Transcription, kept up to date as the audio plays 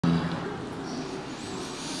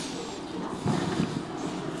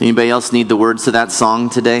Anybody else need the words to that song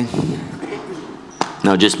today?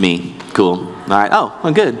 No, just me. Cool. All right. Oh,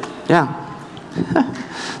 well, good. Yeah.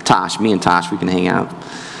 Tosh, me and Tosh, we can hang out.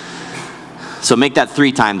 So make that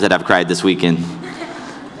 3 times that I've cried this weekend.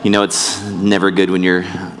 You know, it's never good when you're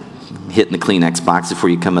hitting the Kleenex box before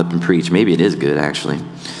you come up and preach. Maybe it is good, actually.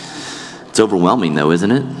 It's overwhelming, though, isn't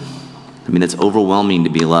it? I mean, it's overwhelming to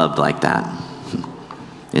be loved like that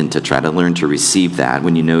and to try to learn to receive that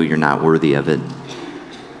when you know you're not worthy of it.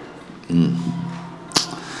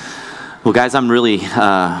 Well, guys, I'm really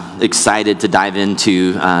excited to dive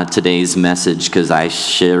into today's message because I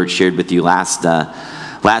shared with you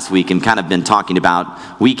last week and kind of been talking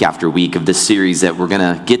about week after week of this series that we're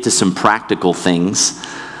going to get to some practical things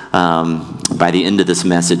by the end of this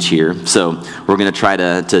message here. So we're going to try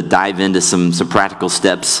to dive into some practical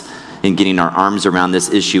steps in getting our arms around this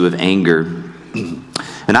issue of anger.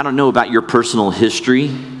 And I don't know about your personal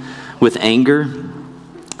history with anger,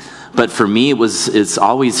 but for me, it's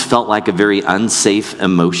always felt like a very unsafe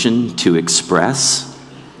emotion to express.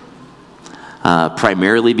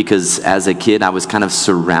 Primarily because as a kid, I was kind of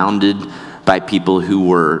surrounded by people who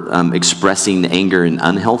were expressing anger in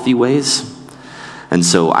unhealthy ways. And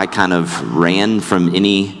so I kind of ran from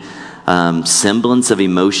any semblance of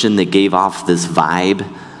emotion that gave off this vibe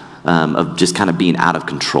of just kind of being out of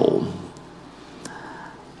control.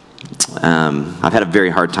 I've had a very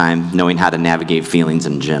hard time knowing how to navigate feelings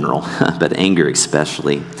in general, but anger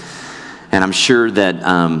especially. And I'm sure that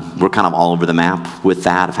we're kind of all over the map with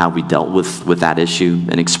that, of how we dealt with that issue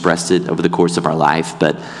and expressed it over the course of our life.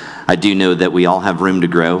 But I do know that we all have room to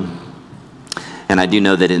grow. And I do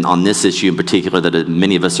know that on this issue in particular, that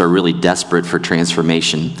many of us are really desperate for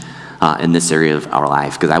transformation in this area of our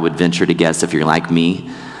life. Because I would venture to guess, if you're like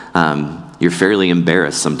me, you're fairly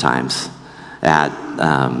embarrassed sometimes at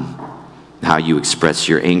how you express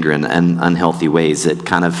your anger in unhealthy ways that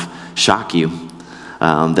kind of shock you,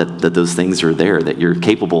 that those things are there, that you're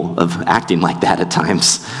capable of acting like that at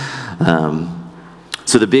times.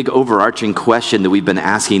 So the big overarching question that we've been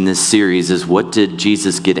asking this series is, what did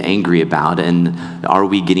Jesus get angry about, and are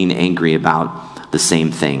we getting angry about the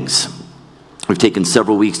same things? We've taken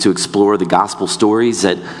several weeks to explore the gospel stories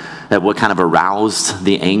that what kind of aroused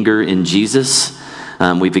the anger in Jesus.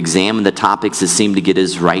 We've examined the topics that seem to get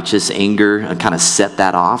his righteous anger and kind of set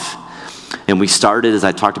that off. And we started, as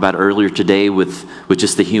I talked about earlier today, with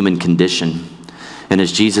just the human condition. And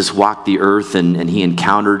as Jesus walked the earth and he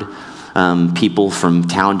encountered people from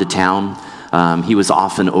town to town, he was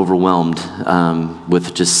often overwhelmed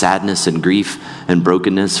with just sadness and grief and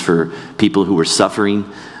brokenness for people who were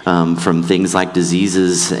suffering from things like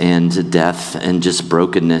diseases and death and just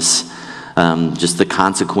brokenness, just the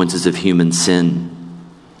consequences of human sin.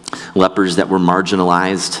 Lepers that were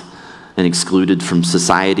marginalized and excluded from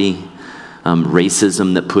society,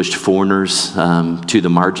 racism that pushed foreigners to the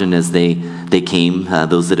margin as they came,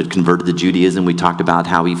 those that had converted to Judaism. We talked about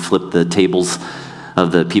how he flipped the tables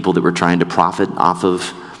of the people that were trying to profit off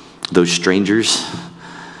of those strangers,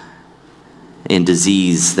 and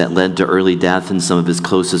disease that led to early death in some of his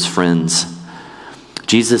closest friends.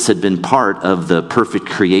 Jesus had been part of the perfect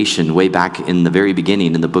creation way back in the very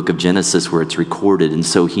beginning in the book of Genesis where it's recorded. And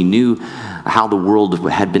so he knew how the world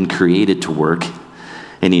had been created to work.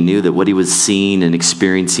 And he knew that what he was seeing and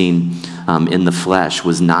experiencing in the flesh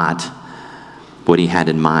was not what he had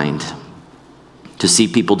in mind. To see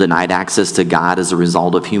people denied access to God as a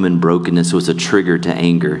result of human brokenness was a trigger to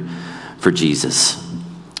anger for Jesus.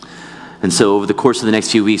 And so over the course of the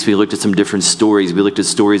next few weeks, we looked at some different stories. We looked at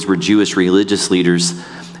stories where Jewish religious leaders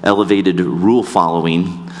elevated rule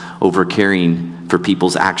following over caring for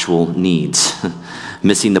people's actual needs,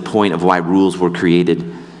 missing the point of why rules were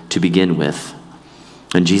created to begin with.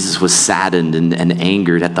 And Jesus was saddened and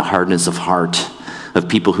angered at the hardness of heart of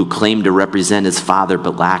people who claimed to represent his Father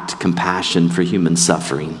but lacked compassion for human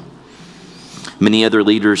suffering. Many other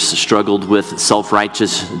leaders struggled with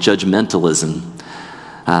self-righteous judgmentalism,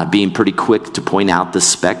 being pretty quick to point out the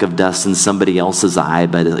speck of dust in somebody else's eye,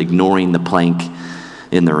 but ignoring the plank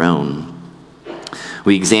in their own.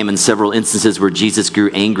 We examined several instances where Jesus grew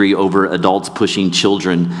angry over adults pushing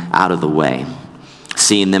children out of the way,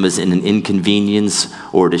 seeing them as an inconvenience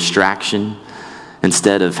or distraction,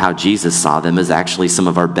 instead of how Jesus saw them as actually some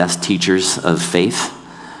of our best teachers of faith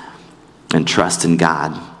and trust in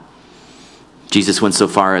God. Jesus went so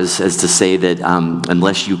far as to say that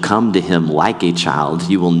unless you come to him like a child,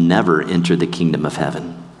 you will never enter the kingdom of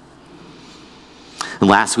heaven. And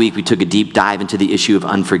last week, we took a deep dive into the issue of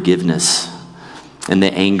unforgiveness and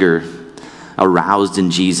the anger aroused in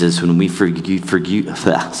Jesus when we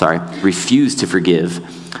refuse to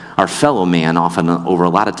forgive our fellow man, often over a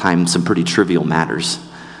lot of times some pretty trivial matters.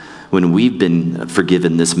 when we've been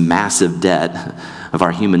forgiven this massive debt of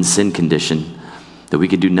our human sin condition that we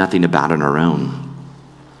could do nothing about on our own.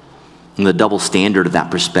 And the double standard of that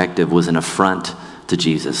perspective was an affront to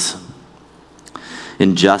Jesus.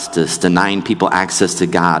 Injustice, denying people access to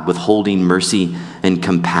God, withholding mercy and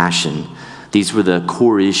compassion. These were the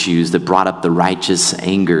core issues that brought up the righteous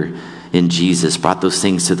anger in Jesus, brought those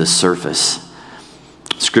things to the surface.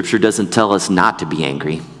 Scripture doesn't tell us not to be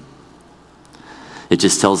angry. It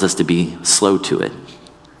just tells us to be slow to it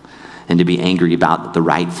and to be angry about the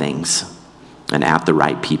right things and at the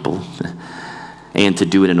right people and to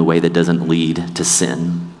do it in a way that doesn't lead to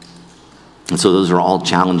sin. And so those are all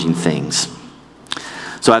challenging things.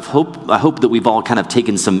 So I hope that we've all kind of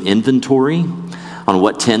taken some inventory on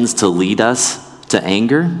what tends to lead us to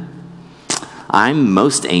anger. I'm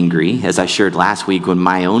most angry, as I shared last week, when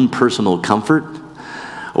my own personal comfort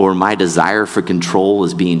or my desire for control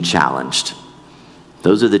is being challenged.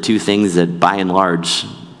 Those are the two things that, by and large,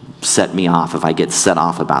 set me off if I get set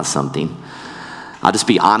off about something. I'll just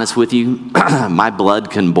be honest with you. My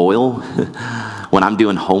blood can boil when I'm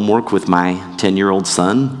doing homework with my 10-year-old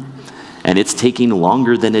son, and it's taking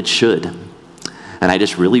longer than it should. And I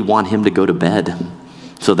just really want him to go to bed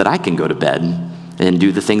so that I can go to bed and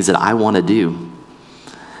do the things that I want to do.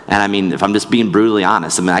 And I mean, if I'm just being brutally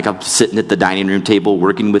honest, I mean, I'm sitting at the dining room table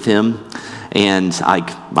working with him, and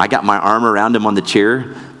I got my arm around him on the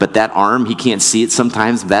chair, but that arm, he can't see it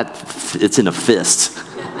sometimes, it's in a fist.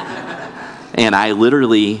 And I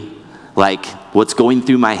literally, what's going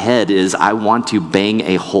through my head is I want to bang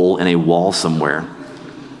a hole in a wall somewhere.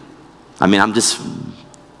 I mean, this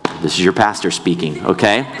is your pastor speaking,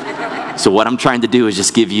 okay? So what I'm trying to do is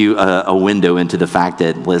just give you a window into the fact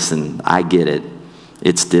that, listen, I get it.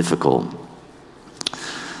 It's difficult.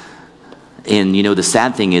 And, the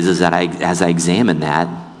sad thing is that as I examine that,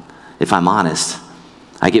 if I'm honest,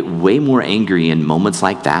 I get way more angry in moments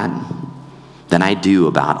like that than I do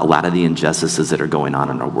about a lot of the injustices that are going on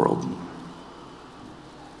in our world.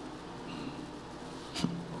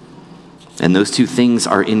 And those two things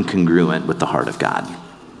are incongruent with the heart of God.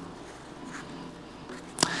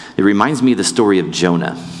 It reminds me of the story of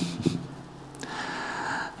Jonah.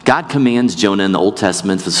 God commands Jonah in the Old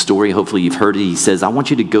Testament, the story, hopefully you've heard it. He says, I want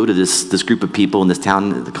you to go to this group of people in this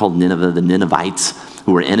town called Nineveh, the Ninevites,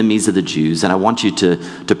 who are enemies of the Jews, and I want you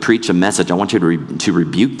to preach a message. I want you to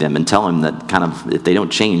rebuke them and tell them that kind of, if they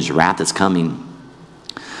don't change, wrath is coming.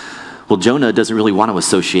 Well, Jonah doesn't really want to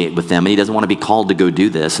associate with them, and he doesn't want to be called to go do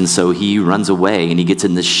this, and so he runs away, and he gets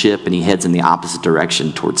in this ship, and he heads in the opposite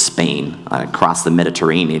direction towards Spain, across the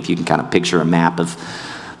Mediterranean. If you can kind of picture a map of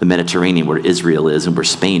the Mediterranean where Israel is and where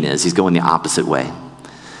Spain is, he's going the opposite way.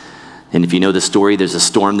 And if you know the story, there's a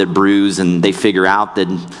storm that brews, and they figure out that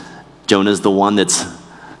Jonah's the one that's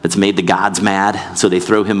made the gods mad, so they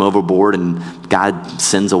throw him overboard, and God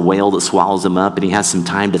sends a whale that swallows him up, and he has some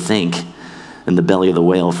time to think in the belly of the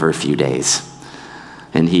whale for a few days.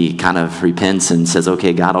 And he kind of repents and says,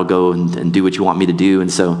 okay, God, I'll go and do what you want me to do.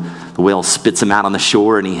 And so the whale spits him out on the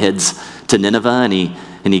shore, and he heads to Nineveh,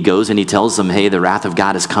 and he goes and he tells them, hey, the wrath of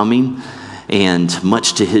God is coming. And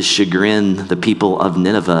much to his chagrin, the people of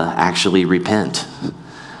Nineveh actually repent.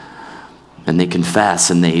 And they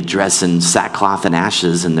confess, and they dress in sackcloth and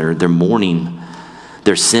ashes, and they're mourning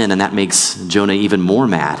their sin. And that makes Jonah even more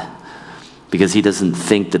mad, because he doesn't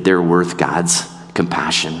think that they're worth God's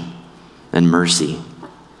compassion and mercy.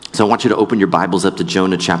 So I want you to open your Bibles up to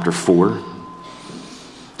Jonah chapter 4.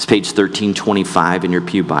 It's page 1325 in your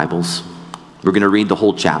pew Bibles. We're going to read the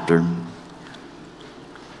whole chapter.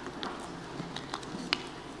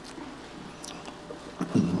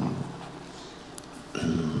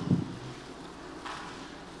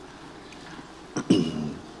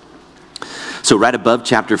 So right above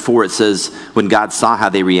chapter 4, it says, when God saw how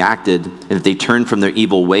they reacted, and that they turned from their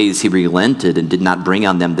evil ways, he relented and did not bring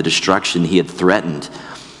on them the destruction he had threatened.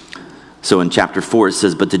 So in chapter 4, it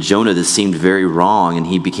says, but to Jonah this seemed very wrong, and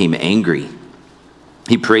he became angry.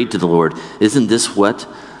 He prayed to the Lord, isn't this what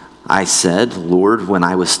I said, Lord, when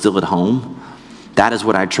I was still at home? That is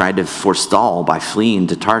what I tried to forestall by fleeing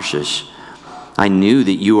to Tarshish. I knew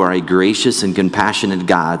that you are a gracious and compassionate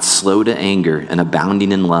God, slow to anger and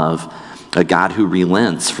abounding in love, a God who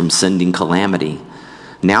relents from sending calamity.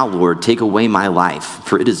 Now, Lord, take away my life,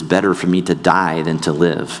 for it is better for me to die than to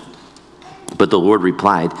live. But the Lord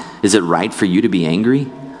replied, is it right for you to be angry?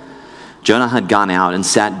 Jonah had gone out and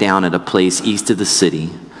sat down at a place east of the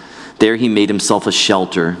city. There he made himself a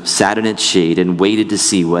shelter, sat in its shade, and waited to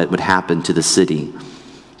see what would happen to the city.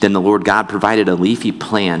 Then the Lord God provided a leafy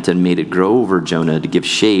plant and made it grow over Jonah to give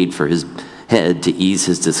shade for his head to ease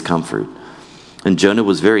his discomfort. And Jonah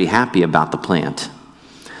was very happy about the plant.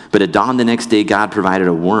 But at dawn the next day, God provided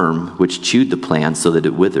a worm which chewed the plant so that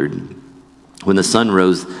it withered. When the sun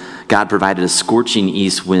rose, God provided a scorching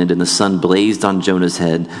east wind, and the sun blazed on Jonah's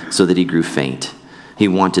head so that he grew faint. He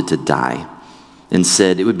wanted to die and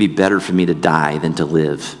said, "It would be better for me to die than to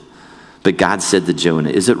live." But God said to Jonah,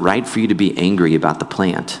 "Is it right for you to be angry about the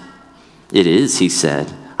plant?" "It is," he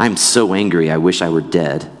said. "I'm so angry, I wish I were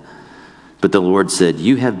dead." But the Lord said,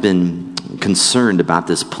 "You have been concerned about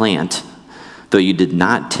this plant, though you did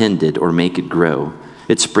not tend it or make it grow.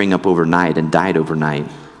 It sprang up overnight and died overnight.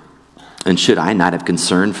 And should I not have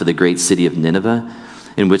concern for the great city of Nineveh,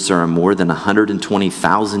 in which there are more than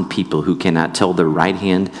 120,000 people who cannot tell their right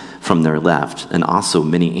hand from their left, and also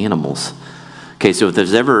many animals?" Okay, so if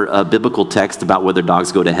there's ever a biblical text about whether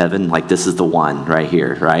dogs go to heaven, like this is the one right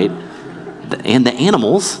here, right? And the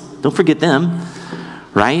animals, don't forget them,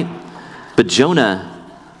 right? But Jonah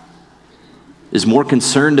is more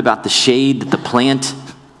concerned about the shade that the plant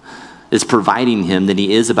is providing him than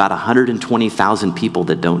he is about 120,000 people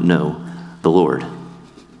that don't know the Lord.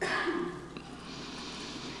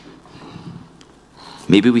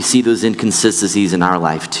 Maybe we see those inconsistencies in our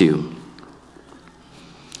life too.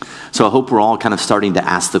 So I hope we're all kind of starting to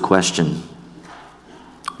ask the question,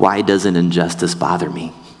 why doesn't injustice bother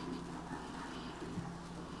me?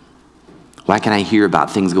 Why can I hear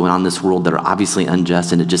about things going on in this world that are obviously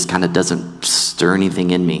unjust and it just kind of doesn't stir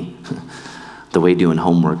anything in me the way doing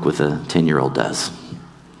homework with a 10-year-old does,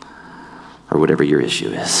 or whatever your issue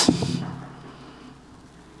is?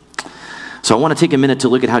 So I want to take a minute to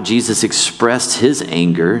look at how Jesus expressed his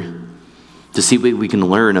anger, to see what we can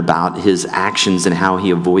learn about his actions and how he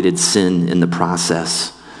avoided sin in the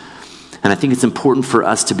process. And I think it's important for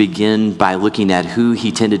us to begin by looking at who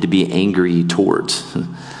he tended to be angry towards.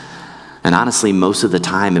 And honestly, most of the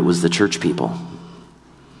time it was the church people.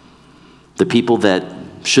 The people that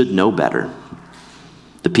should know better.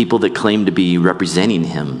 The people that claim to be representing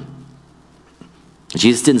him.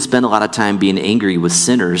 Jesus didn't spend a lot of time being angry with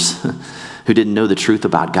sinners who didn't know the truth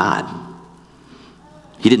about God.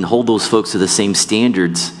 He didn't hold those folks to the same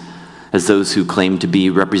standards as those who claim to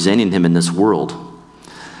be representing him in this world.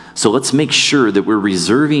 So let's make sure that we're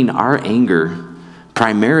reserving our anger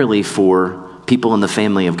primarily for people in the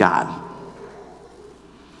family of God.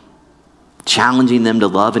 Challenging them to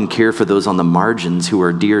love and care for those on the margins who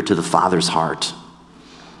are dear to the Father's heart.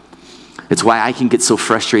 It's why I can get so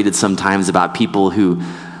frustrated sometimes about people who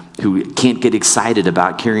can't get excited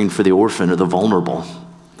about caring for the orphan or the vulnerable.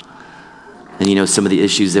 And you know, some of the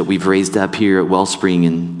issues that we've raised up here at Wellspring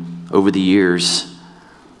and over the years,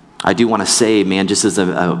 I do want to say, man, just as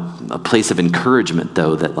a place of encouragement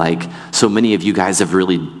though, that like so many of you guys have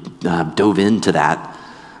really dove into that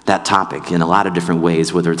topic in a lot of different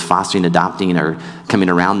ways, whether it's fostering, adopting, or coming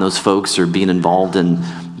around those folks, or being involved in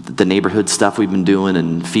the neighborhood stuff we've been doing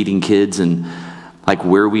and feeding kids. And like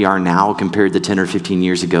where we are now compared to 10 or 15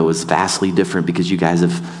 years ago is vastly different because you guys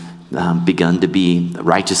have begun to be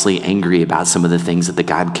righteously angry about some of the things that the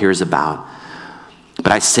God cares about.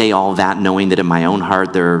 But I say all that knowing that in my own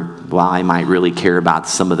heart, while I might really care about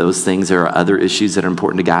some of those things, there are other issues that are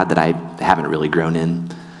important to God that I haven't really grown in,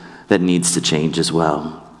 that needs to change as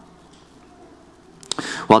well.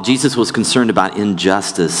 While Jesus was concerned about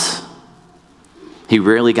injustice, he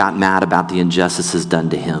rarely got mad about the injustices done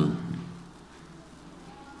to him.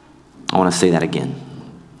 I want to say that again.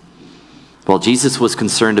 While Jesus was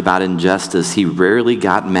concerned about injustice, he rarely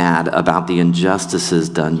got mad about the injustices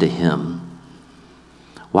done to him.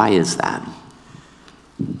 Why is that?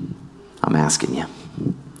 I'm asking you.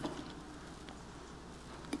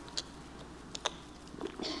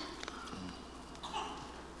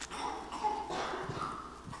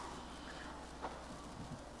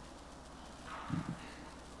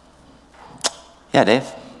 Yeah, Dave?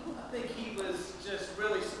 I think he was just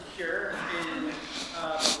really secure in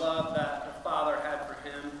the love that the Father had for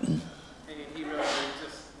him. And he really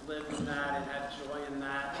just lived in that and had joy in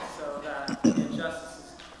that, so that the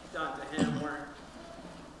injustices done to him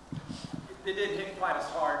they didn't hit quite as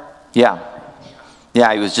hard. Yeah,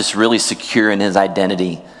 he was just really secure in his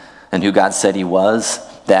identity and who God said he was,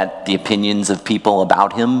 that the opinions of people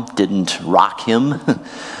about him didn't rock him,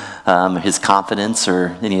 his confidence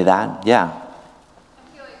or any of that. Yeah.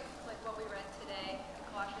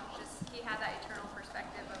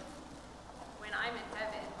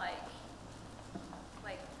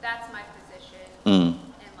 And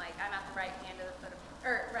like I'm at the right hand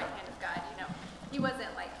of God, you know. He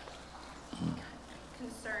wasn't like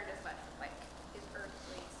concerned as much with like his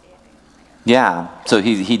earthly standing, I guess. Yeah, so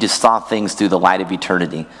he just saw things through the light of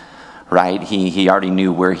eternity, right? He already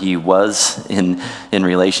knew where he was in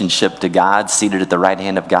relationship to God, seated at the right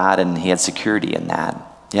hand of God, and he had security in that.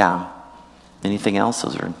 Yeah. Anything else?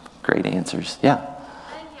 Those are great answers. Yeah.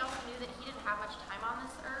 I think he also knew that he didn't have much time on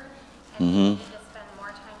this earth, and he Mm-hmm. needed to spend more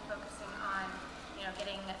time focusing on,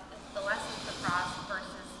 getting the lessons across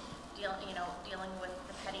versus dealing with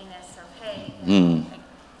the pettiness of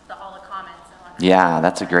all the comments and whatnot. Yeah,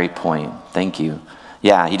 that's a great point. Thank you.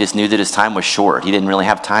 Yeah, he just knew that his time was short. He didn't really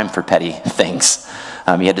have time for petty things.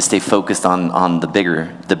 He had to stay focused on the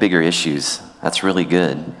bigger issues. That's really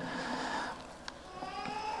good.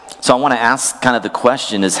 So I want to ask kind of the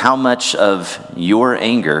question is, how much of your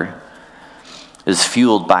anger is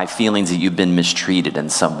fueled by feelings that you've been mistreated in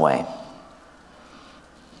some way?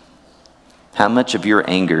 How much of your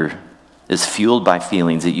anger is fueled by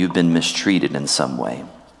feelings that you've been mistreated in some way?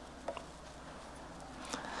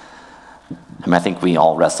 I think we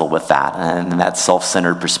all wrestle with that, and that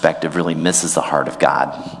self-centered perspective really misses the heart of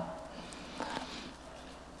God.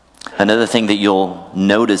 Another thing that you'll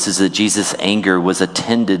notice is that Jesus' anger was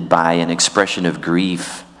attended by an expression of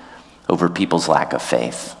grief over people's lack of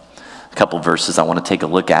faith. A couple verses I want to take a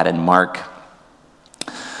look at in Mark.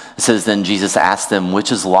 It says, then Jesus asked them,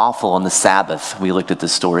 which is lawful on the Sabbath? We looked at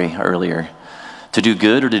this story earlier. To do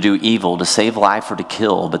good or to do evil, to save life or to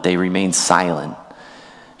kill, but they remained silent.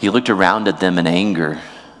 He looked around at them in anger,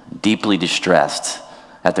 deeply distressed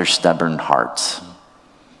at their stubborn hearts.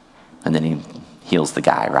 And then he heals the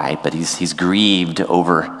guy, right? But he's grieved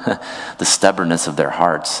over the stubbornness of their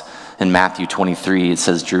hearts. In Matthew 23, it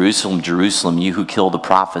says, Jerusalem, Jerusalem, you who kill the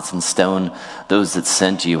prophets and stone those that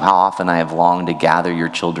sent you, how often I have longed to gather your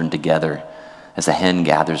children together as a hen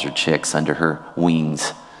gathers her chicks under her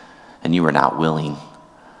wings, and you were not willing.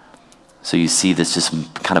 So you see this just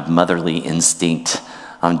kind of motherly instinct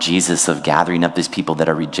on Jesus of gathering up these people that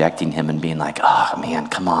are rejecting him and being like, oh man,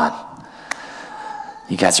 come on.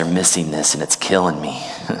 You guys are missing this and it's killing me.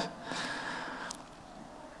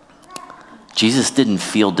 Jesus didn't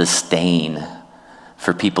feel disdain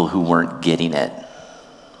for people who weren't getting it.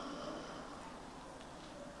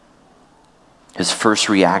 His first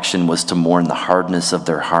reaction was to mourn the hardness of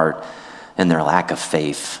their heart and their lack of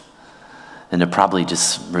faith, and to probably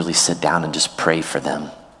just really sit down and just pray for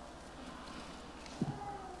them.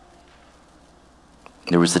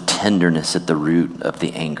 There was a tenderness at the root of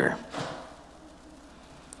the anger.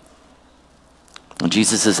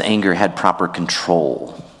 Jesus' anger had proper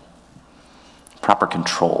control. Proper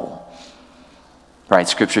control. Right?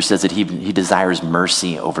 Scripture says that he desires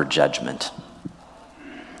mercy over judgment.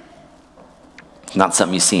 Not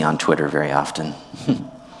something you see on Twitter very often.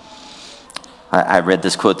 I read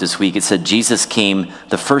this quote this week. It said, Jesus came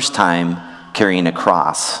the first time carrying a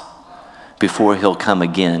cross before he'll come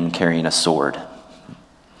again carrying a sword.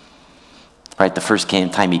 Right? The first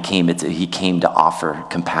time he came to offer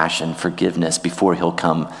compassion, forgiveness before he'll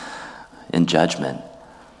come in judgment.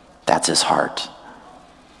 That's his heart.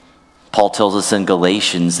 Paul tells us in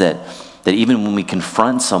Galatians that even when we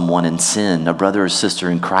confront someone in sin, a brother or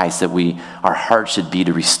sister in Christ, that our heart should be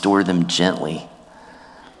to restore them gently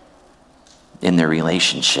in their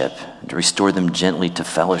relationship, to restore them gently to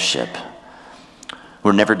fellowship.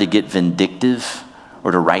 We're never to get vindictive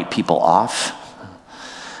or to write people off,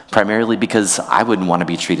 primarily because I wouldn't want to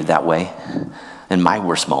be treated that way in my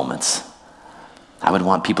worst moments. I would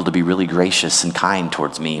want people to be really gracious and kind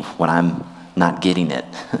towards me when I'm not getting it.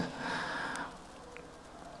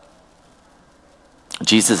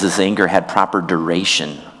 Jesus' anger had proper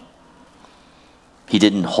duration. He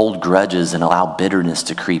didn't hold grudges and allow bitterness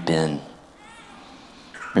to creep in.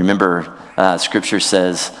 Remember, Scripture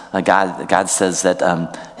says, God says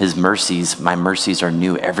that his mercies, my mercies are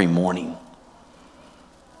new every morning.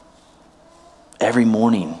 Every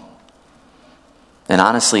morning. And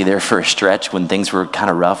honestly, there for a stretch when things were kind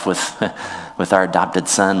of rough with our adopted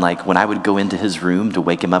son, like when I would go into his room to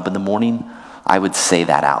wake him up in the morning, I would say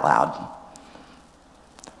that out loud.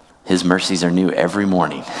 His mercies are new every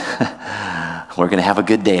morning. We're going to have a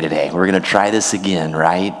good day today. We're going to try this again,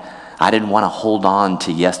 right? I didn't want to hold on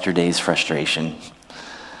to yesterday's frustration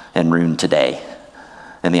and ruin today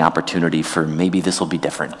and the opportunity for maybe this will be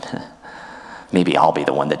different. Maybe I'll be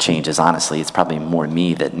the one that changes. Honestly, it's probably more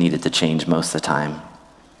me that needed to change most of the time.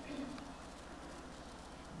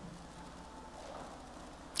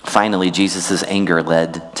 Finally, Jesus' anger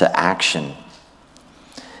led to action.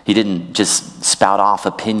 He didn't just spout off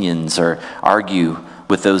opinions or argue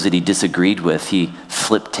with those that he disagreed with. He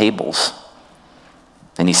flipped tables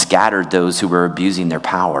and he scattered those who were abusing their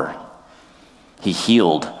power. He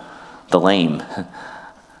healed the lame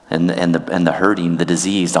and the hurting, the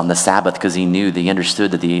diseased on the Sabbath because he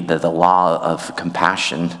understood that the law of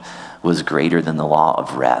compassion was greater than the law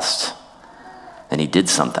of rest. And he did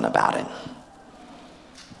something about it.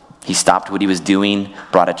 He stopped what he was doing,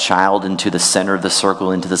 brought a child into the center of the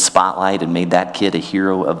circle, into the spotlight, and made that kid a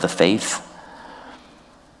hero of the faith.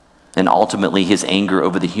 And ultimately, his anger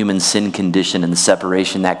over the human sin condition and the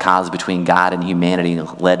separation that caused between God and humanity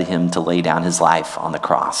led him to lay down his life on the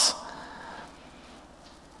cross.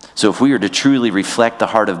 So if we are to truly reflect the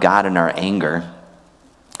heart of God in our anger,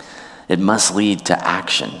 it must lead to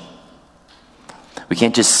action. We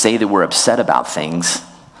can't just say that we're upset about things.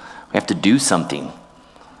 We have to do something.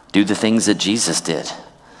 Do the things that Jesus did.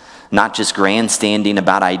 Not just grandstanding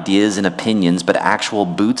about ideas and opinions, but actual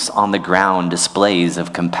boots on the ground displays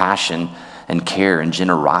of compassion and care and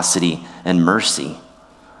generosity and mercy.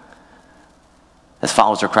 As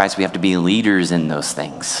followers of Christ, we have to be leaders in those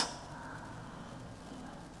things.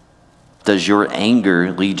 Does your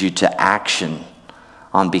anger lead you to action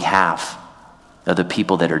on behalf of the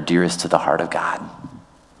people that are dearest to the heart of God?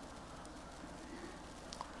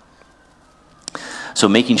 So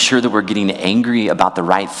making sure that we're getting angry about the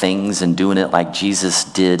right things and doing it like Jesus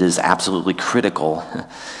did is absolutely critical.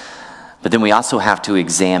 But then we also have to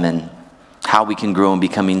examine how we can grow in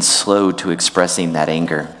becoming slow to expressing that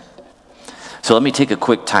anger. So let me take a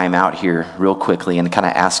quick time out here real quickly and kind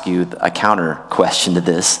of ask you a counter question to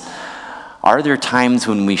this. Are there times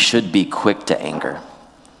when we should be quick to anger?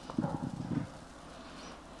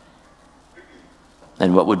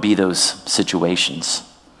 And what would be those situations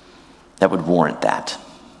that would warrant that?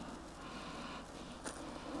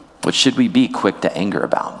 What should we be quick to anger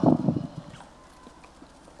about?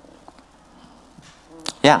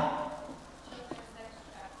 Yeah.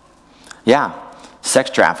 Yeah.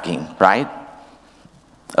 Sex trafficking, right?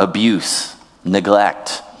 Abuse,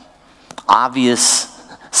 neglect, obvious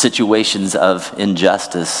situations of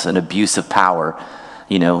injustice and abuse of power,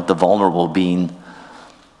 the vulnerable being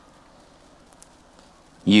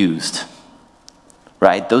used.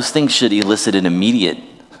 Right? Those things should elicit an immediate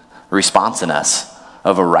response in us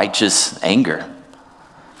of a righteous anger.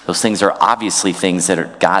 Those things are obviously things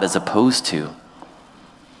that God is opposed to.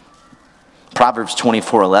 Proverbs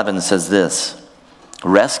 24:11 says this: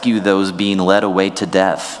 rescue those being led away to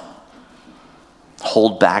death.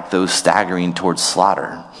 Hold back those staggering towards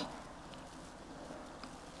slaughter.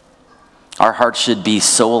 Our hearts should be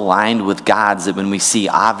so aligned with God's that when we see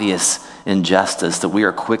obvious injustice, that we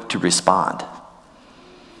are quick to respond.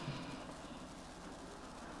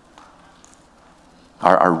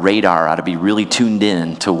 Our radar ought to be really tuned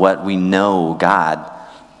in to what we know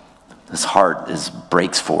His heart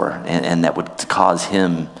breaks for, and that would cause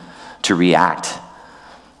him to react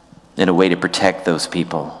in a way to protect those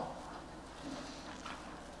people.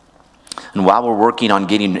 And while we're working on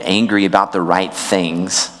getting angry about the right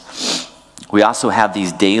things, we also have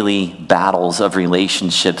these daily battles of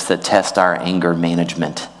relationships that test our anger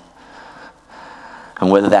management. And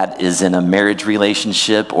whether that is in a marriage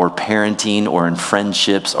relationship or parenting or in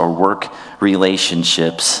friendships or work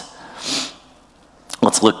relationships,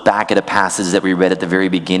 let's look back at a passage that we read at the very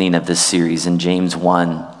beginning of this series in James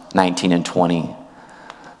 1:19 and 20.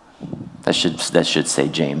 That should say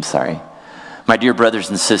James, sorry. My dear brothers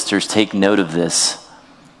and sisters, take note of this.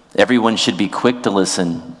 Everyone should be quick to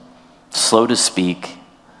listen, slow to speak,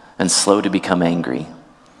 and slow to become angry,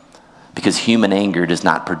 because human anger does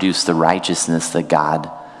not produce the righteousness that God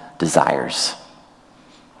desires.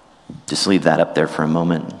 Just leave that up there for a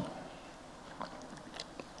moment.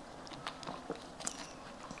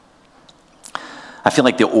 I feel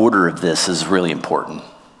like the order of this is really important.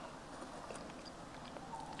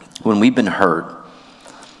 When we've been hurt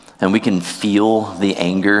and we can feel the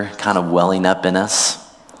anger kind of welling up in us,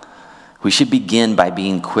 we should begin by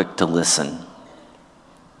being quick to listen.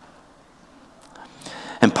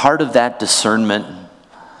 And part of that discernment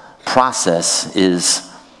process is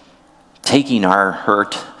taking our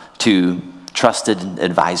hurt to trusted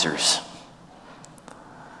advisors.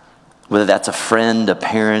 Whether that's a friend, a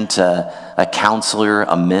parent, a counselor,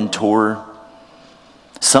 a mentor,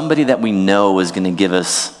 somebody that we know is going to give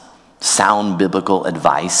us sound biblical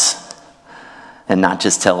advice and not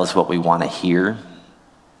just tell us what we want to hear.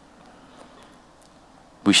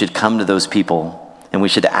 We should come to those people and we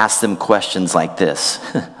should ask them questions like this.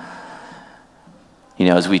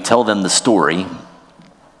 As we tell them the story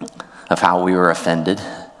of how we were offended,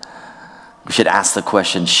 we should ask the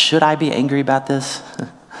question, should I be angry about this?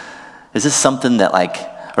 Is this something that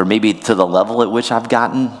or maybe to the level at which I've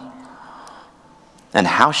gotten? And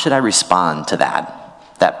how should I respond to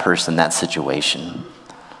that person, that situation?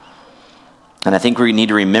 And I think we need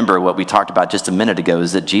to remember what we talked about just a minute ago,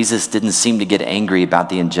 is that Jesus didn't seem to get angry about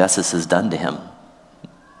the injustices done to him.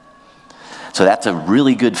 So that's a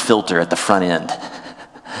really good filter at the front end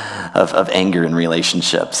of anger in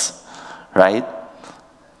relationships, right?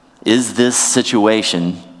 is this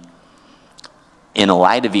situation, in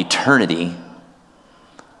light of eternity,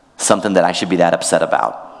 something that I should be that upset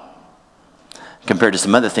about? Compared to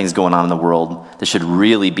some other things going on in the world that should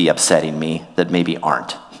really be upsetting me that maybe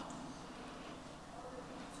aren't.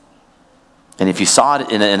 And if you saw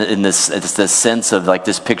it in this sense of like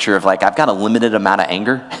this picture of like, I've got a limited amount of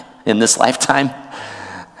anger in this lifetime,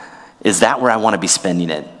 is that where I want to be spending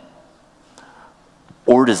it?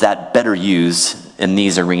 Or does that better use in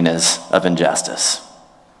these arenas of injustice?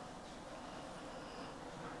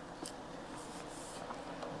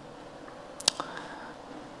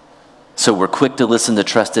 So we're quick to listen to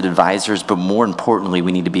trusted advisors, but more importantly,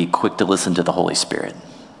 we need to be quick to listen to the Holy Spirit.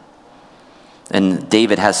 And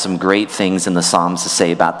David has some great things in the Psalms to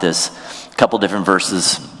say about this. A couple different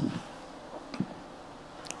verses.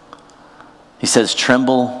 He says,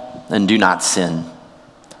 "Tremble and do not sin.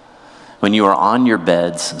 When you are on your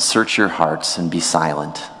beds, search your hearts and be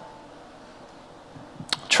silent.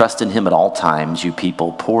 Trust in him at all times, you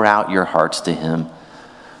people. Pour out your hearts to him,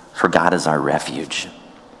 for God is our refuge."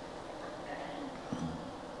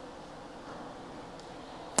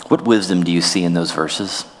 What wisdom do you see in those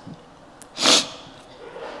verses?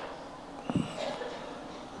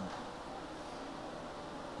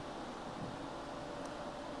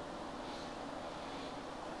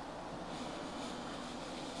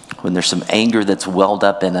 When there's some anger that's welled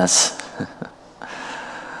up in us,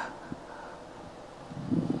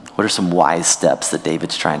 what are some wise steps that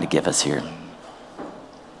David's trying to give us here?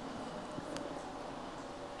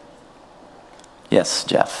 Yes,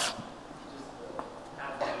 Jeff.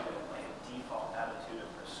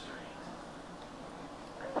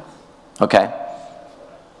 Okay.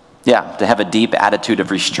 Yeah, to have a deep attitude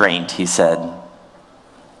of restraint, he said.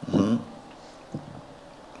 Mm-hmm.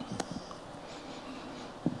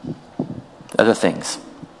 Other things.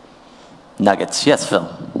 Nuggets. Yes, Phil. I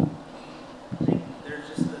think there's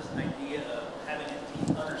just this idea of having a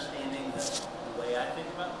deep understanding that the way I think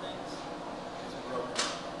about things is broken.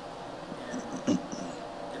 And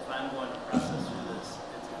if I'm going to process through this,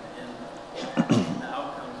 it's going to end, the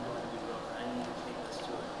outcome is going to be broken. I need to take this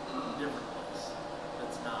to a different place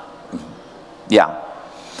that's not broken. Yeah.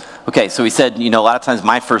 Okay, so he said, a lot of times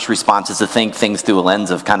my first response is to think things through a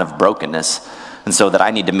lens of kind of brokenness. And so that I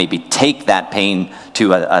need to maybe take that pain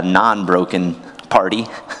to a non-broken party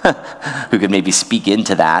who could maybe speak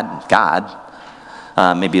into that, God,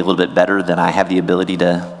 maybe a little bit better than I have the ability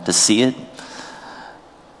to see it.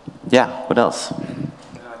 Yeah, what else? And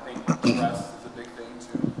I think trust is a big thing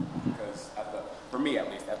too, because for me at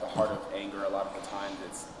least, at the heart of anger, a lot of the times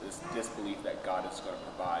it's this disbelief that God is going to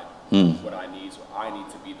provide what I need, so I need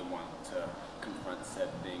to be the one to confront said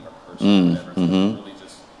thing or person or whatever. So really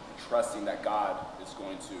just trusting that God is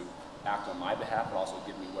going to act on my behalf, but also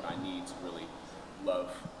give me what I need to really love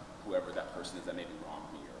whoever that person is that may be wrong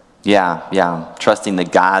me. Yeah. Trusting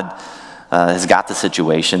that God has got the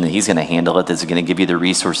situation, that he's going to handle it, that he's going to give you the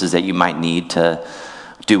resources that you might need to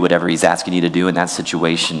do whatever he's asking you to do in that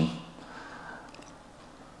situation.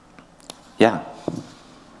 Yeah.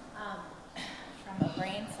 From a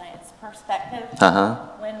brain science perspective,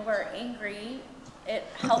 when we're angry, it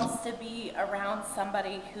helps to be around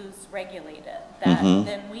somebody who's regulated, that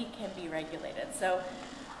then we can be regulated. So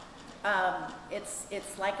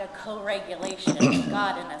it's like a co-regulation with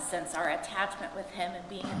God in a sense. Our attachment with him and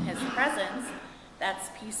being in his presence that's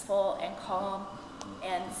peaceful and calm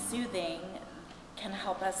and soothing can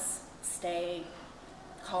help us stay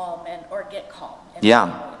calm or get calm. Before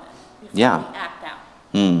we act out.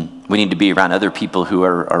 We need to be around other people who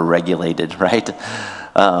are regulated, right?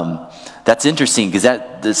 That's interesting because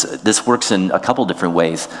this works in a couple different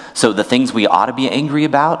ways. So the things we ought to be angry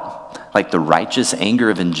about, like the righteous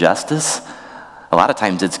anger of injustice, a lot of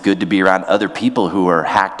times it's good to be around other people who are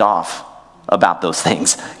hacked off about those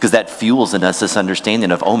things, because that fuels in us this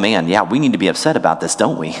understanding of, oh man, yeah, we need to be upset about this,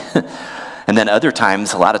 don't we? And then other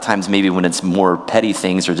times, a lot of times maybe when it's more petty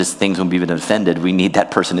things or just things when we've been offended, we need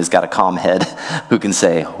that person who's got a calm head who can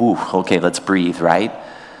say, ooh, okay, let's breathe, right?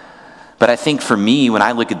 But I think for me, when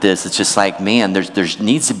I look at this, it's just like, man, there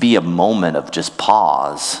needs to be a moment of just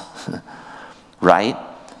pause, right?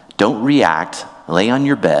 Don't react, lay on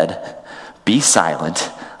your bed, be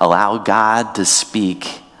silent, allow God to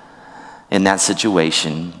speak in that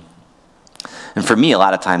situation. And for me, a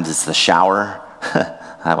lot of times it's the shower.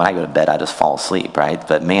 When I go to bed, I just fall asleep, right?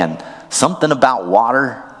 But man, something about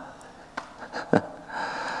water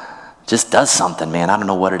just does something, man. I don't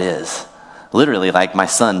know what it is. Literally, like my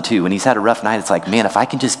son too, when he's had a rough night, it's like, man, if I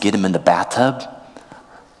can just get him in the bathtub,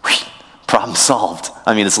 problem solved.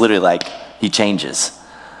 I mean, it's literally like he changes.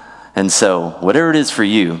 And so whatever it is for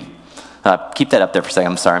you, Keep that up there for a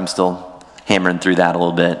second. I'm sorry, I'm still hammering through that a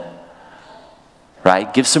little bit.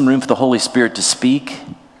 Right? Give some room for the Holy Spirit to speak.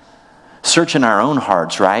 Search in our own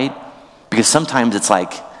hearts, right? Because sometimes it's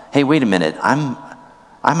like, hey, wait a minute,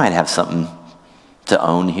 I might have something to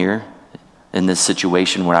own here in this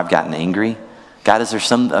situation where I've gotten angry. God, is there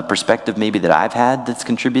some perspective maybe that I've had that's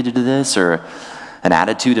contributed to this, or an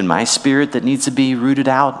attitude in my spirit that needs to be rooted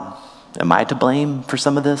out? Am I to blame for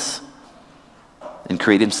some of this? And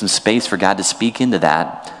creating some space for God to speak into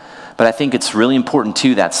that. But I think it's really important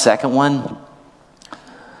too, that second one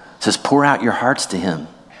says, pour out your hearts to him.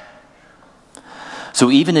 So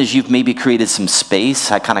even as you've maybe created some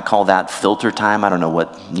space, I kind of call that filter time. I don't know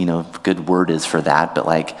what, good word is for that, but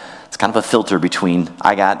like, it's kind of a filter between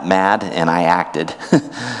I got mad and I acted.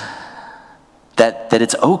 that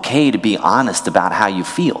it's okay to be honest about how you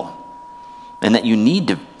feel. And that you need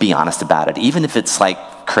to be honest about it, even if it's like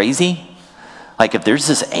crazy. Like if there's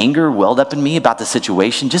this anger welled up in me about the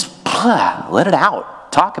situation, just let it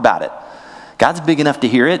out. Talk about it. God's big enough to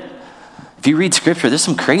hear it. If you read scripture, there's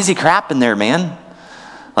some crazy crap in there, man.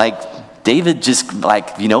 Like David just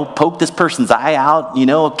poke this person's eye out,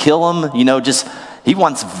 kill him, he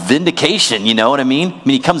wants vindication, you know what I mean?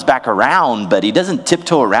 He comes back around, but he doesn't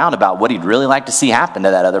tiptoe around about what he'd really like to see happen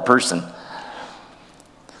to that other person.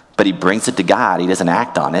 But he brings it to God. He doesn't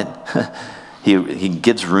act on it. He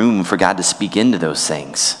gives room for God to speak into those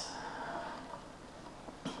things.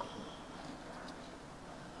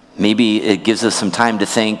 Maybe it gives us some time to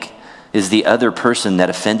think, is the other person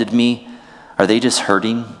that offended me, are they just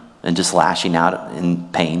hurting and just lashing out in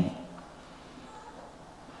pain?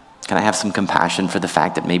 Can I have some compassion for the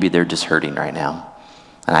fact that maybe they're just hurting right now?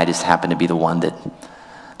 And I just happen to be the one that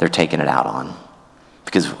they're taking it out on.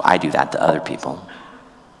 Because I do that to other people.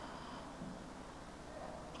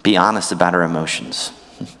 Be honest about our emotions.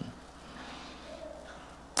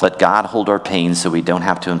 Let God hold our pain so we don't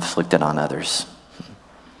have to inflict it on others.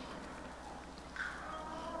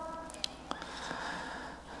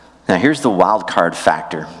 Now here's the wild card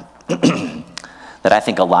factor that I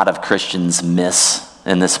think a lot of Christians miss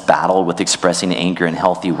in this battle with expressing anger in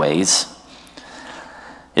healthy ways.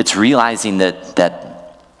 It's realizing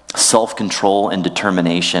that self-control and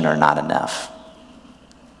determination are not enough.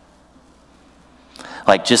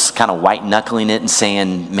 Like just kind of white knuckling it and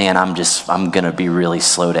saying, man, I'm going to be really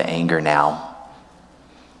slow to anger now.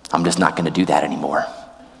 I'm just not going to do that anymore.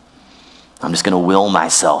 I'm just going to will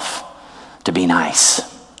myself to be nice.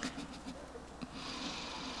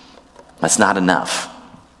 That's not enough.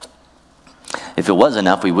 If it was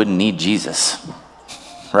enough, we wouldn't need Jesus,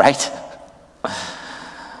 right?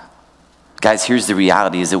 Guys, here's the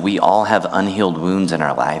reality, is that we all have unhealed wounds in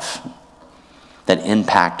our life that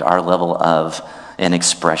impact our level of an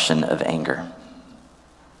expression of anger.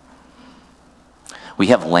 We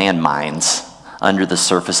have landmines under the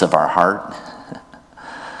surface of our heart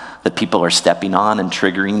that people are stepping on and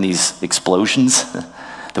triggering these explosions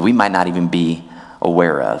that we might not even be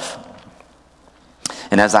aware of.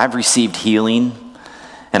 And as I've received healing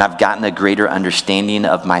and I've gotten a greater understanding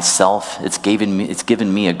of myself, it's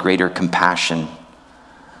given me a greater compassion.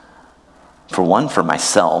 For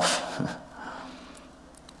myself,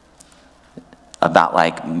 about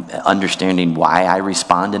understanding why I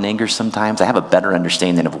respond in anger sometimes. I have a better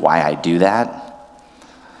understanding of why I do that.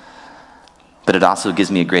 But it also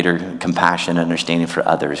gives me a greater compassion and understanding for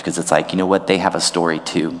others, because it's like, you know what, they have a story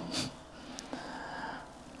too.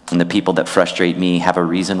 And the people that frustrate me have a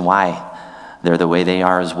reason why they're the way they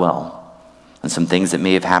are as well. And some things that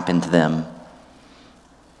may have happened to them.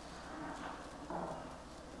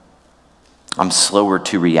 I'm slower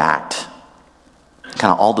to react.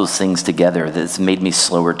 Kind of all those things together that's made me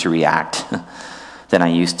slower to react than I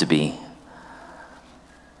used to be.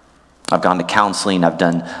 I've gone to counseling. I've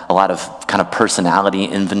done a lot of kind of personality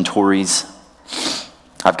inventories.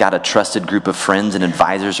 I've got a trusted group of friends and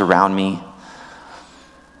advisors around me.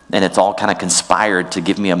 And it's all kind of conspired to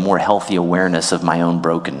give me a more healthy awareness of my own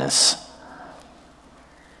brokenness.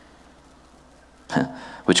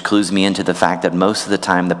 Which clues me into the fact that most of the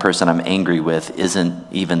time the person I'm angry with isn't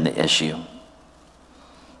even the issue.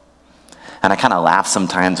 And I kind of laugh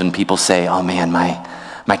sometimes when people say, oh man,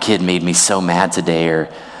 my kid made me so mad today,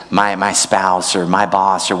 or my spouse or my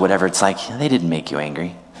boss or whatever. It's like, they didn't make you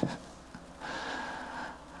angry.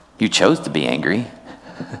 You chose to be angry.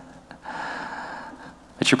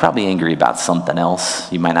 But you're probably angry about something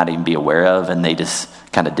else you might not even be aware of, and they just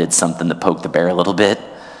kind of did something to poke the bear a little bit.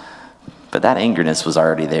 But that angerness was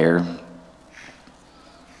already there.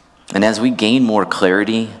 And as we gain more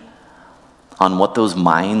clarity on what those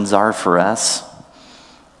minds are for us,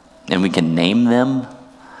 and we can name them,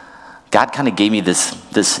 God kind of gave me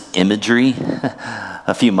this imagery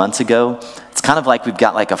a few months ago. It's kind of like we've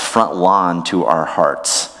got like a front lawn to our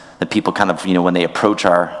hearts that people kind of, when they approach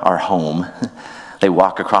our home, they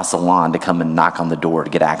walk across the lawn to come and knock on the door to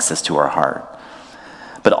get access to our heart.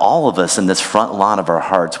 But all of us in this front lawn of our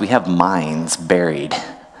hearts, we have minds buried.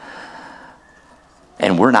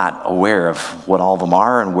 And we're not aware of what all of them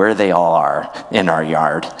are and where they all are in our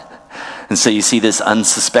yard. And so you see this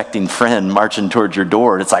unsuspecting friend marching towards your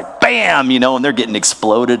door, and it's like, bam, and they're getting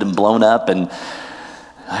exploded and blown up, and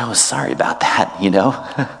I was sorry about that,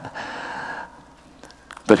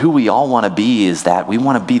 But who we all want to be is that we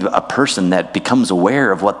want to be a person that becomes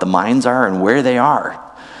aware of what the minds are and where they are,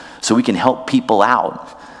 so we can help people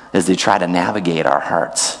out as they try to navigate our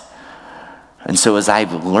hearts. And so as I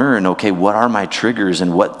learn, okay, what are my triggers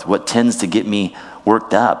and what tends to get me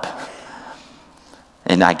worked up,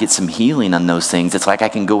 and I get some healing on those things, it's like I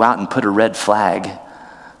can go out and put a red flag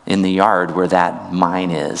in the yard where that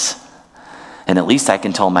mine is. And at least I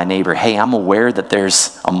can tell my neighbor, hey, I'm aware that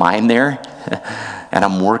there's a mine there, and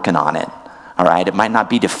I'm working on it. All right, it might not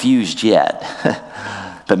be diffused yet,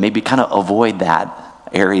 but maybe kind of avoid that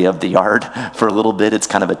area of the yard for a little bit. It's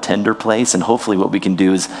kind of a tender place, and hopefully what we can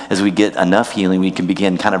do is, as we get enough healing, we can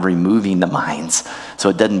begin kind of removing the mines so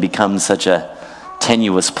it doesn't become such a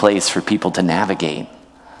tenuous place for people to navigate.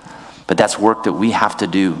 But that's work that we have to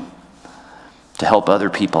do to help other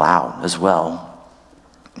people out as well.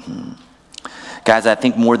 Guys, I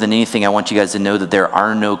think more than anything, I want you guys to know that there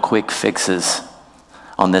are no quick fixes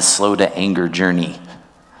on this slow to anger journey.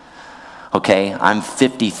 Okay, I'm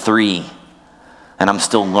 53 and I'm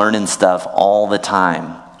still learning stuff all the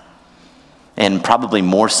time, and probably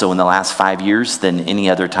more so in the last 5 years than any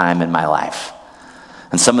other time in my life.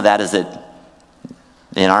 And some of that is that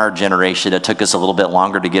in our generation, it took us a little bit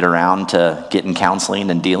longer to get around to getting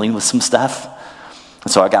counseling and dealing with some stuff.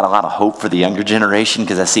 And so I got a lot of hope for the younger generation,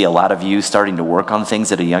 because I see a lot of you starting to work on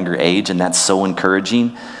things at a younger age, and that's so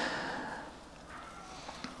encouraging.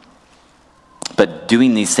 But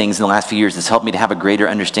doing these things in the last few years has helped me to have a greater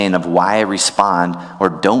understanding of why I respond or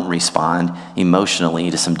don't respond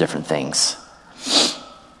emotionally to some different things.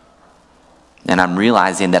 And I'm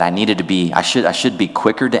realizing that I should be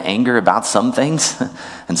quicker to anger about some things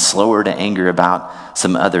and slower to anger about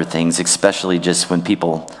some other things, especially just when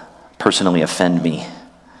people personally offend me.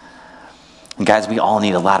 And guys, we all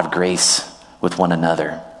need a lot of grace with one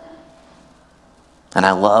another. And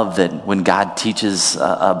I love that when God teaches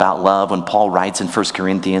about love, when Paul writes in 1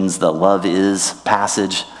 Corinthians, the love is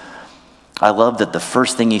passage, I love that the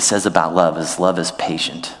first thing he says about love is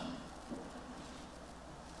patient.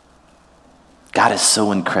 God is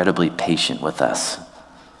so incredibly patient with us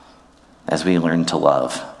as we learn to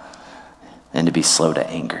love and to be slow to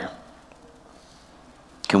anger.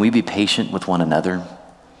 Can we be patient with one another?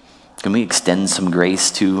 Can we extend some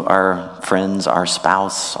grace to our friends, our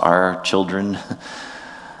spouse, our children,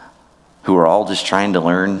 who are all just trying to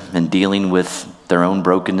learn and dealing with their own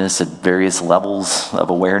brokenness at various levels of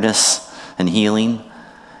awareness and healing?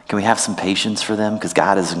 Can we have some patience for them? Because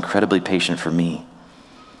God is incredibly patient for me.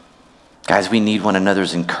 Guys, we need one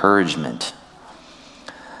another's encouragement.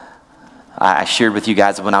 I shared with you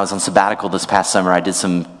guys when I was on sabbatical this past summer, I did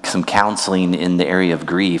some counseling in the area of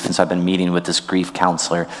grief. And so I've been meeting with this grief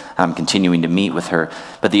counselor. I'm continuing to meet with her.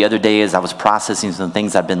 But the other day, as I was processing some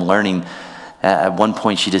things I've been learning, at one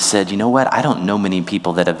point she just said, you know what? I don't know many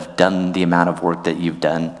people that have done the amount of work that you've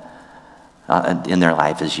done in their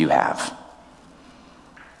life as you have.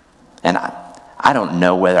 And I don't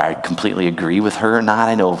know whether I completely agree with her or not.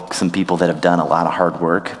 I know some people that have done a lot of hard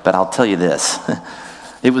work, but I'll tell you this,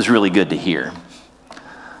 it was really good to hear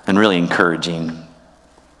and really encouraging.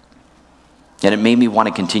 And it made me want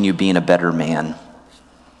to continue being a better man,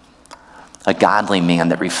 a godly man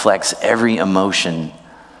that reflects every emotion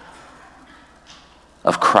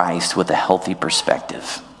of Christ with a healthy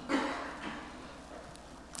perspective.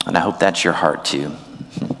 And I hope that's your heart too.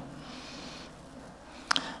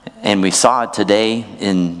 And we saw it today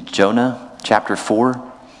in Jonah chapter 4.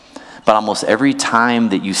 But almost every time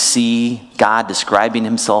that you see God describing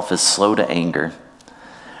himself as slow to anger,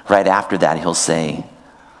 right after that he'll say,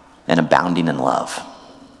 and abounding in love.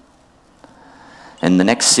 In the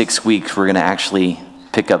next 6 weeks, we're going to actually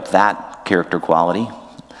pick up that character quality.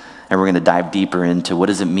 And we're going to dive deeper into what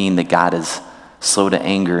does it mean that God is slow to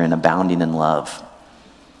anger and abounding in love.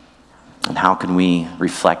 And how can we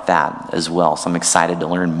reflect that as well? So I'm excited to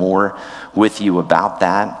learn more with you about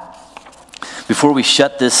that. Before we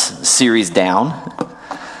shut this series down,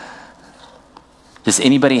 does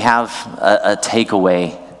anybody have a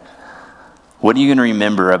takeaway? What are you going to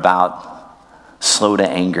remember about slow to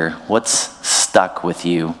anger? What's stuck with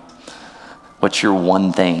you What's your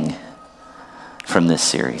one thing from this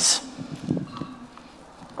series?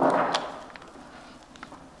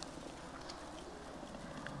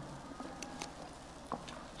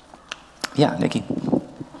 Yeah, Nikki.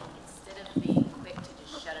 Instead of being quick to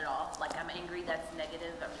just shut it off, like I'm angry, that's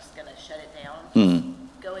negative, I'm just gonna shut it down.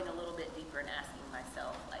 Going a little bit deeper and asking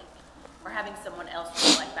myself, like, or having someone else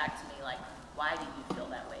reflect back to me, like, why do you feel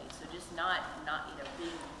that way? So just not,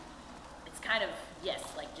 being, it's kind of, yes,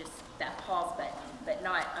 like just that pause button, but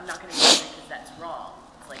not, I'm not gonna be angry because that's wrong.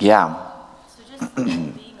 It's like, Yeah. So just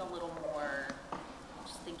being a little more,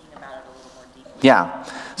 just thinking about it a little more deeply. Yeah.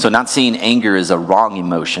 So not seeing anger as a wrong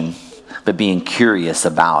emotion, but being curious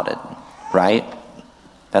about it, right?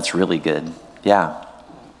 That's really good. Yeah.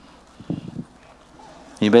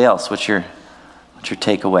 Anybody else? What's your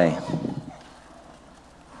takeaway?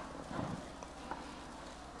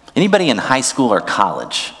 Anybody in high school or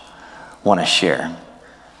college want to share?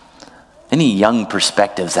 Any young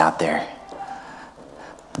perspectives out there?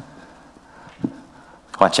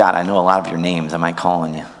 Watch out, I know a lot of your names. I might call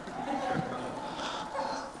on you.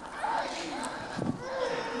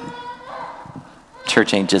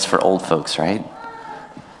 Church ain't just for old folks, right?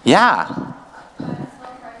 Yeah.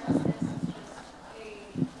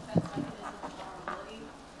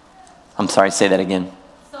 I'm sorry, say that again.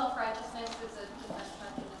 Self-righteousness is a defense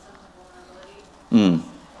mechanism of vulnerability.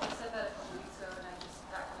 I said that a couple weeks ago, and that kind of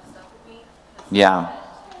stuck with me. Yeah.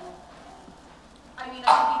 I mean, I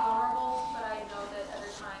can be vulnerable, but I know that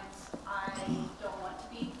other times I don't want to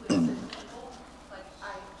be with certain people. Like,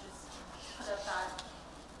 I just put up that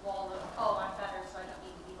wall of, oh, I'm better, so I don't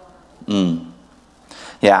need to be vulnerable.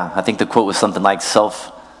 Yeah, I think the quote was something like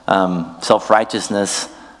self-righteousness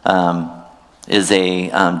is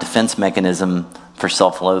a defense mechanism for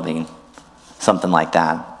self-loathing. Something like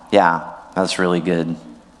that. Yeah, that's really good.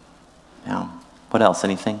 Yeah. What else?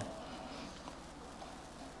 Anything?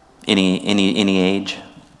 Any age?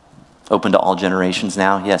 Open to all generations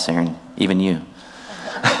now? Yes, Aaron. Even you.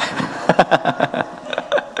 I'm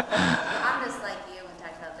just like you when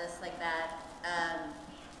talking about this like that.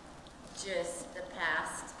 Just the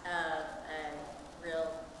past of a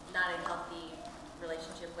real, not a healthy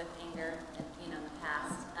relationship with anger, in the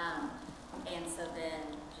past. And so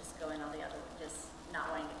then just going all the other, just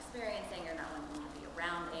not wanting to experience anger, not wanting to be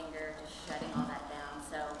around anger, just shutting all that down.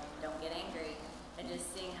 So don't get angry. And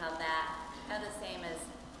just seeing how that, kind of the same as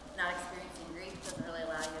not experiencing grief doesn't really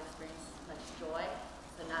allow you to experience much joy.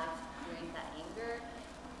 So not experiencing that anger,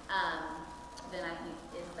 then I think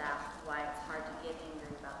is that why it's hard to get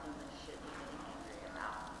angry about things that you should be getting angry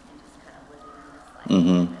about, and just kind of living in this life.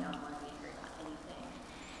 I don't want to be angry about anything.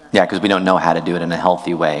 So Yeah, because we don't know how to do it in a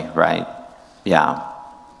healthy way, right? Yeah.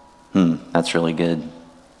 That's really good.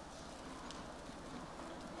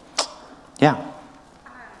 Yeah.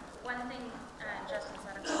 One thing Justin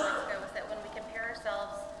said a few weeks ago was that when we compare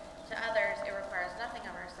ourselves to others, it requires nothing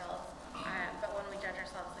of ourselves. But when we judge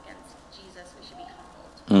ourselves against Jesus, we should be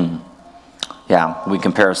humbled. Yeah, we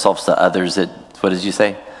compare ourselves to others. What did you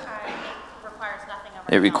say? It requires nothing of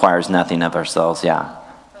ourselves. It requires nothing of ourselves, yeah.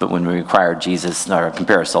 But when we require Jesus, or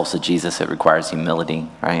compare ourselves to Jesus, it requires humility,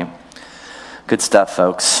 right? Good stuff,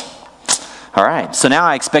 folks. All right, so now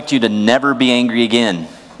I expect you to never be angry again,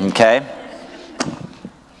 okay?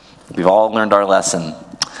 We've all learned our lesson.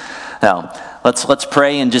 Now, let's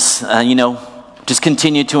pray and just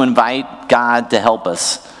continue to invite God to help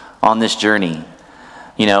us on this journey.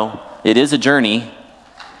 It is a journey,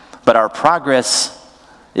 but our progress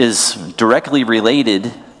is directly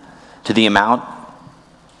related to the amount,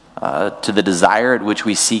 to the desire at which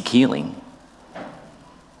we seek healing.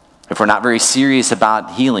 If we're not very serious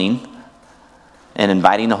about healing and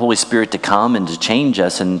inviting the Holy Spirit to come and to change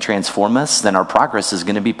us and transform us, then our progress is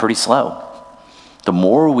going to be pretty slow. The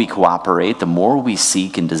more we cooperate, the more we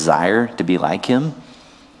seek and desire to be like Him,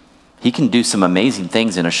 He can do some amazing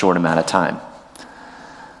things in a short amount of time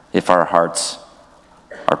if our hearts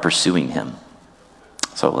are pursuing Him.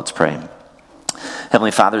 So let's pray.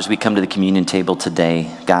 Heavenly Father, as we come to the communion table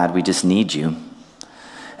today, God, we just need You.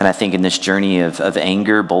 And I think in this journey of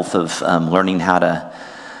anger, both of learning how to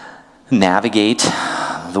navigate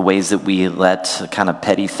the ways that we let kind of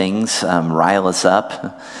petty things rile us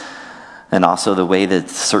up, and also the way that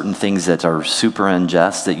certain things that are super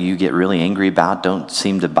unjust that You get really angry about don't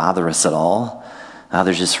seem to bother us at all.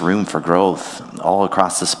 There's just room for growth all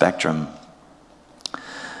across the spectrum.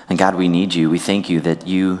 And God, we need You. We thank You that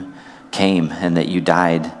You came and that You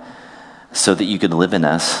died so that You could live in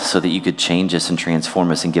us, so that You could change us and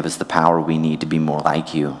transform us and give us the power we need to be more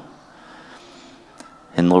like You.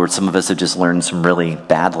 And Lord, some of us have just learned some really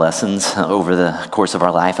bad lessons over the course of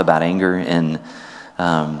our life about anger, and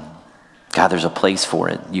God, there's a place for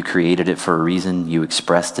it. You created it for a reason. You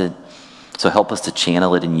expressed it. So help us to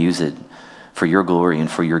channel it and use it for your glory and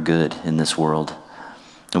for your good in this world.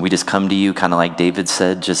 And we just come to you, kind of like David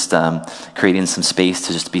said, just creating some space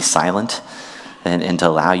to just be silent and to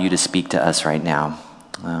allow you to speak to us right now.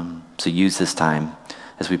 So use this time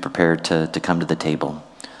as we prepare to come to the table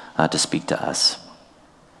to speak to us.